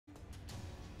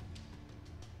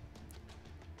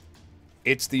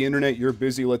It's the internet, you're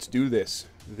busy, let's do this.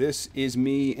 This is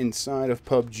me inside of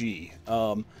PUBG.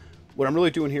 What I'm really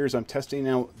doing here is I'm testing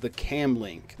out the Cam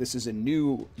Link. This is a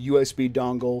new USB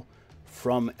dongle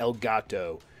from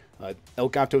Elgato.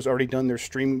 Elgato's already done their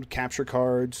stream capture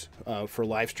cards for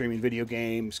live streaming video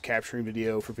games, capturing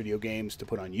video for video games to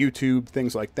put on YouTube,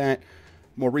 things like that.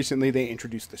 More recently, they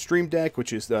introduced the Stream Deck,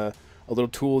 which is a little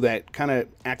tool that kind of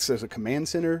acts as a command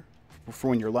center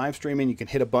for when you're live streaming. You can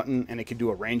hit a button and it can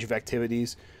do a range of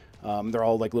activities. They're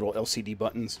all like little LCD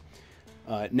buttons.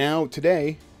 Now,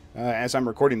 today, as I'm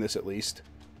recording this at least,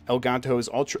 Elgato has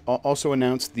also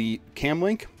announced the Cam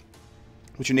Link,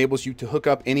 which enables you to hook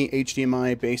up any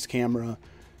HDMI-based camera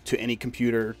to any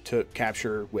computer to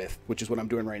capture with, which is what I'm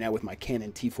doing right now with my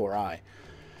Canon T4i.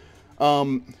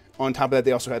 On top of that,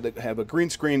 they also had to have a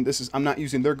green screen. I'm not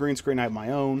using their green screen, I have my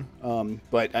own.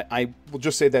 But I will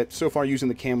just say that so far using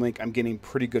the Cam Link, I'm getting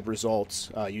pretty good results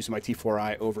using my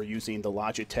T4i over using the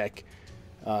Logitech.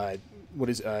 I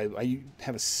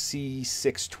have a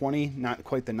C620, not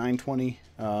quite the 920,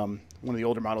 one of the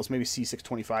older models, maybe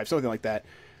C625, something like that.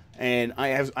 And I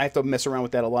have to mess around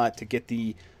with that a lot to get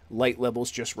the light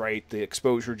levels just right, the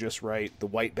exposure just right, the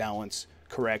white balance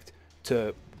correct,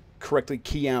 to correctly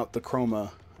key out the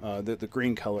chroma, the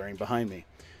green coloring behind me.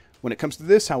 When it comes to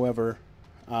this, however,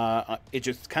 it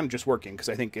just kind of just working, because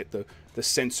I think the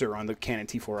sensor on the Canon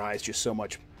T4i is just so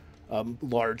much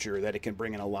larger that it can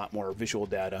bring in a lot more visual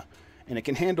data, and it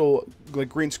can handle like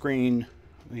green screen,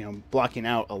 blocking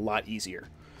out a lot easier.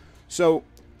 So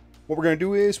what we're gonna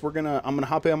do is I'm gonna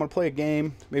hop in, I'm gonna play a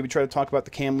game, maybe try to talk about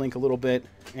the Cam Link a little bit,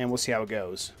 and we'll see how it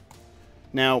goes.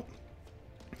 Now,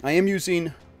 I am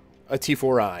using a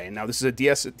T4i, and now this is a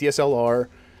DSLR.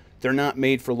 They're not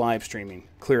made for live streaming,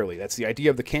 clearly. That's the idea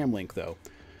of the Cam Link, though.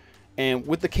 And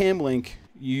with the Cam Link,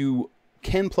 you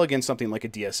can plug in something like a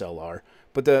DSLR,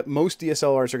 but most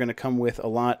DSLRs are going to come with a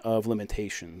lot of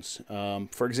limitations.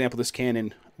 For example, this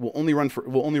Canon will only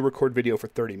record video for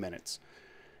 30 minutes.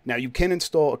 Now, you can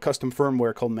install a custom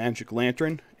firmware called Magic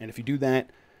Lantern, and if you do that,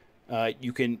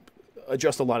 you can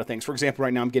adjust a lot of things. For example,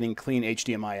 right now I'm getting clean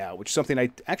HDMI out, which is something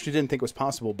I actually didn't think was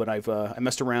possible, but I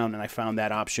messed around and I found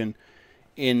that option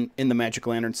in the Magic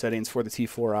Lantern settings for the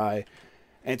T4i.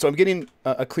 And so I'm getting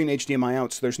a clean HDMI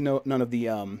out, so there's none of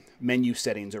the menu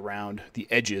settings around the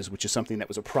edges, which is something that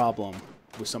was a problem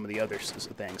with some of the other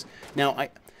things. Now,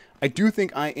 I do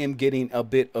think I am getting a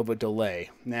bit of a delay.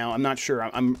 Now, I'm not sure.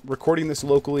 I'm recording this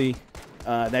locally.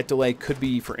 That delay could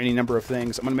be for any number of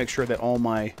things. I'm going to make sure that all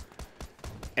my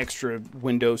extra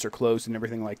windows are closed and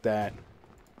everything like that.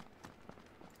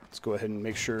 Let's go ahead and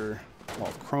make sure all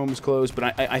Chrome's closed.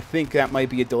 But I think that might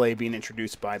be a delay being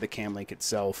introduced by the Cam Link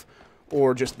itself,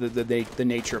 or just the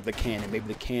nature of the Canon. Maybe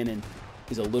the Canon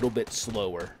is a little bit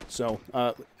slower. So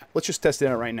let's just test it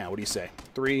out right now. What do you say?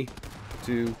 3,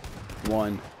 2,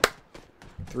 1.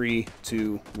 3,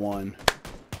 2, 1.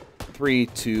 3,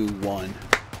 2, 1.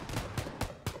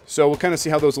 So we'll kind of see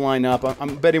how those line up.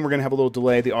 I'm betting we're going to have a little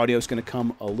delay. The audio is going to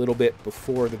come a little bit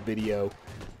before the video.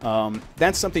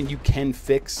 That's something you can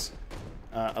fix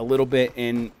a little bit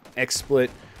in XSplit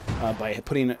by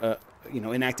putting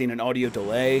enacting an audio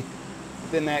delay.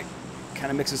 Then that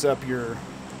kind of mixes up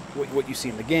what you see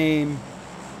in the game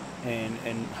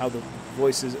and how the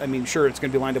voices. I mean, sure, it's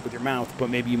going to be lined up with your mouth, but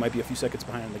maybe you might be a few seconds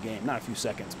behind in the game. Not a few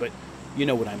seconds, but you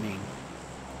know what I mean.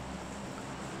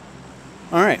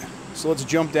 All right, so let's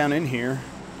jump down in here.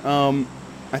 I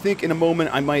think in a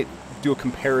moment I might do a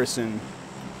comparison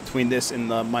between this and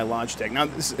my Logitech. Now,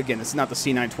 this is not the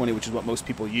C920, which is what most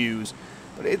people use,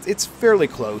 but it's fairly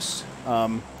close.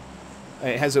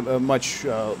 It has a much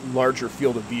larger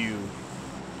field of view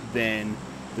than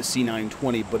the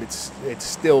C920, but it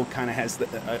still kind of has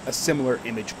a similar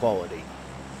image quality.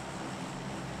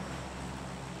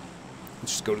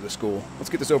 Let's just go to the school. Let's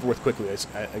get this over with quickly,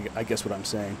 I guess what I'm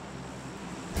saying.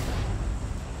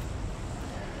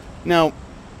 Now,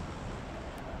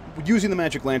 using the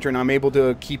Magic Lantern, I'm able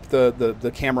to keep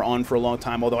the camera on for a long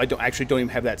time, although I don't even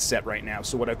have that set right now.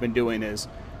 So what I've been doing is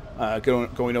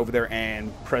going over there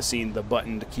and pressing the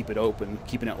button to keep it open,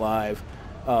 keeping it live.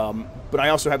 But I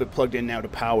also have it plugged in now to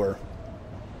power,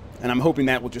 and I'm hoping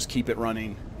that will just keep it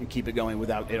running and keep it going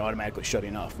without it automatically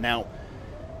shutting off. Now,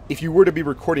 if you were to be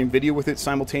recording video with it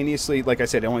simultaneously, like I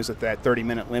said, it only is at that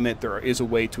 30-minute limit. There is a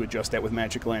way to adjust that with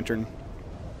Magic Lantern.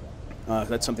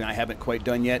 That's something I haven't quite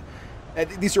done yet.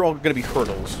 These are all going to be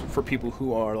hurdles for people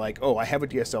who are like, oh, I have a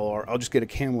DSLR, I'll just get a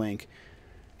Cam Link,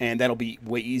 and that'll be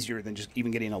way easier than just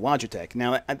even getting a Logitech.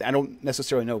 Now, I don't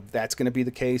necessarily know if that's going to be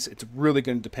the case. It's really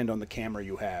going to depend on the camera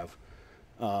you have.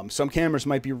 Some cameras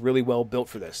might be really well built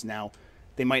for this. Now,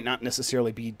 they might not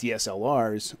necessarily be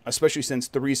DSLRs, especially since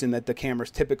the reason that the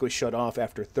cameras typically shut off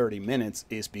after 30 minutes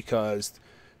is because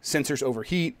sensors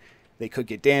overheat, they could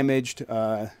get damaged,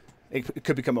 it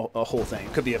could become a whole thing.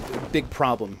 It could be a big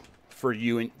problem for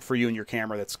you and your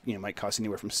camera that's, you know, might cost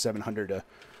anywhere from $700 to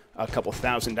a couple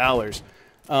 $1,000.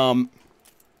 Let me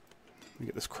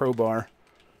get this crowbar.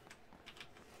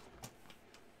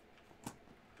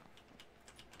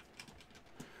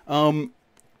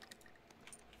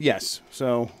 Yes,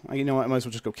 so, you know what, I might as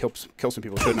well just go kill some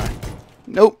people, shouldn't I?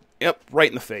 Nope, yep, right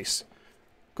in the face.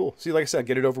 Cool, see, like I said,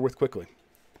 get it over with quickly.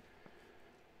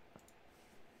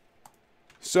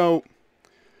 So,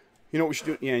 you know what we should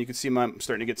do? Yeah, you can see I'm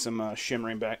starting to get some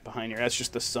shimmering back behind here. That's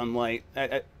just the sunlight.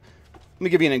 Let me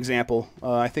give you an example.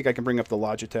 I think I can bring up the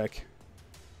Logitech.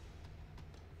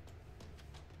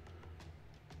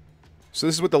 So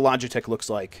this is what the Logitech looks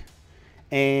like.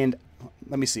 And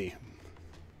let me see.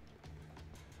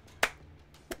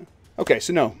 Okay,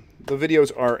 so no, the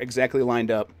videos are exactly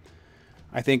lined up.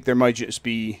 I think that might just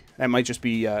be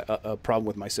a problem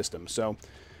with my system. So,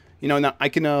 you know, now I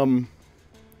can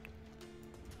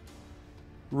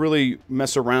really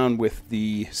mess around with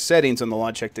the settings on the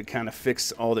Logitech to kind of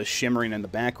fix all the shimmering in the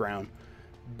background,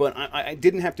 but I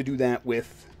didn't have to do that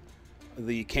with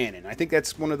the Canon. I think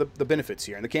that's one of the benefits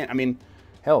here. And the Canon, I mean,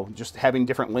 hell, just having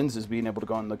different lenses, being able to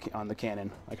go on the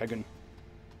Canon, like I can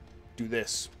do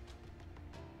this.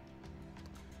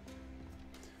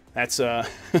 That's I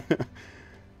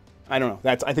don't know.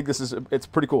 I think it's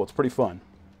pretty cool. It's pretty fun.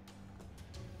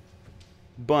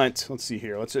 But let's see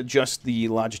here. Let's adjust the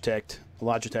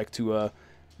Logitech to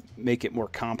make it more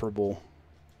comparable.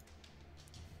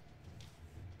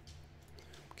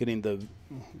 Getting the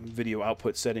video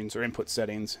output settings or input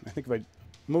settings. I think if I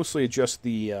mostly adjust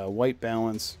the white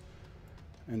balance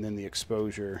and then the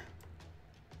exposure.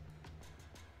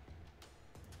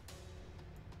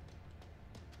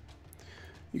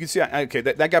 You can see, okay,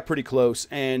 that got pretty close.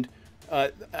 And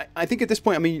I think at this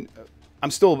point, I mean,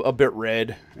 I'm still a bit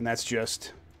red, and that's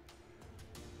just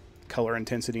color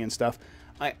intensity and stuff.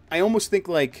 I almost think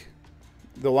like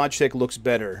the Logitech looks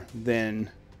better than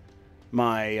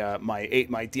my my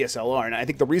DSLR, and I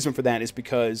think the reason for that is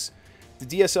because the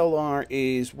DSLR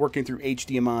is working through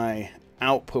HDMI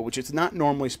output, which it's not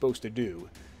normally supposed to do.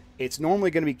 It's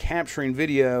normally going to be capturing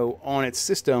video on its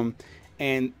system,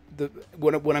 and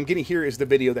what I'm getting here is the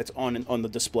video that's on the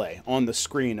display, on the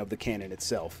screen of the Canon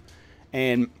itself.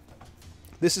 And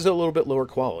this is a little bit lower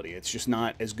quality. It's just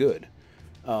not as good.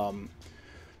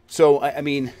 So, I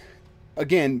mean,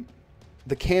 again,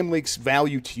 the Cam Link's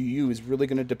value to you is really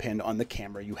going to depend on the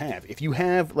camera you have. If you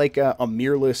have like a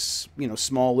mirrorless, you know,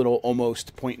 small little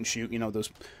almost point and shoot, you know,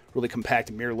 those really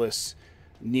compact mirrorless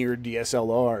near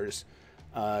DSLRs,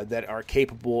 that are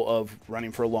capable of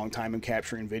running for a long time and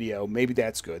capturing video, maybe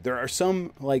that's good. There are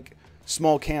some like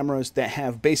small cameras that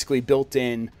have basically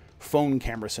built-in phone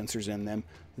camera sensors in them.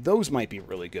 Those might be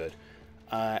really good.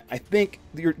 I think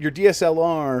your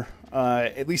DSLR,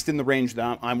 at least in the range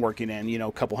that I'm working in, you know,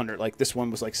 a couple hundred, like this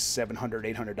one was like $700,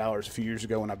 $800 a few years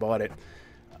ago when I bought it.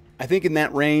 I think in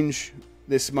that range,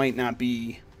 this is not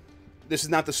the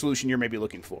solution you're maybe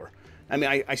looking for. I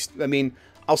mean, I mean,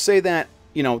 I'll say that,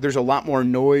 you know, there's a lot more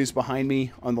noise behind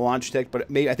me on the Logitech, but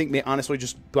I think honestly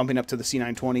just bumping up to the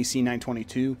C920,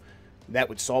 C922, that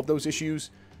would solve those issues,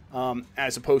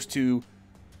 as opposed to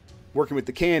working with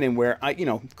the Canon where you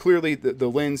know, clearly the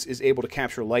lens is able to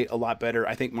capture light a lot better.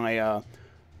 I think my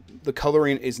the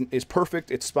coloring is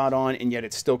perfect, it's spot on, and yet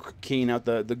it's still keying out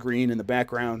the green in the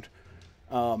background.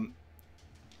 But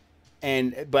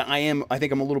I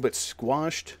think I'm a little bit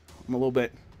squashed. I'm a little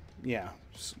bit, yeah,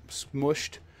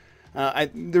 smushed.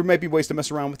 There might be ways to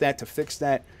mess around with that to fix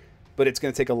that, but it's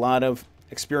going to take a lot of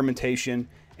experimentation,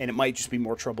 and it might just be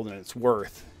more trouble than it's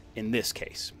worth in this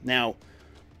case. Now,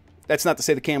 that's not to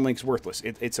say the Cam Link's worthless.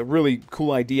 It's a really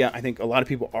cool idea. I think a lot of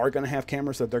people are going to have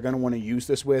cameras that they're going to want to use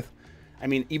this with. I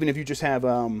mean, even if you just have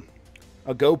a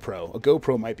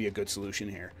GoPro might be a good solution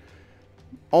here.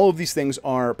 All of these things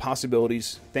are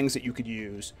possibilities, things that you could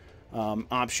use,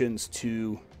 options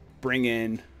to bring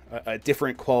in a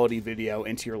different quality video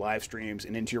into your live streams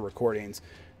and into your recordings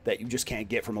that you just can't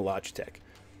get from a Logitech.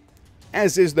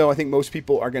 As is, though, I think most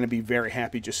people are going to be very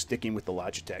happy just sticking with the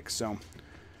Logitech. So,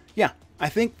 yeah, I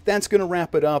think that's going to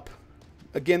wrap it up.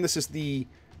 Again, this is the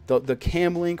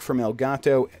Cam Link from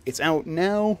Elgato. It's out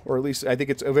now, or at least I think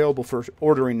it's available for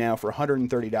ordering now for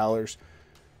 $130.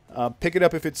 Pick it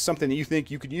up if it's something that you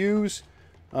think you could use.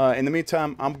 In the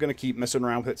meantime, I'm going to keep messing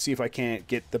around with it, see if I can't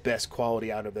get the best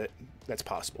quality out of it that's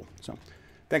possible. So,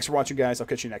 thanks for watching, guys. I'll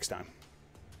catch you next time.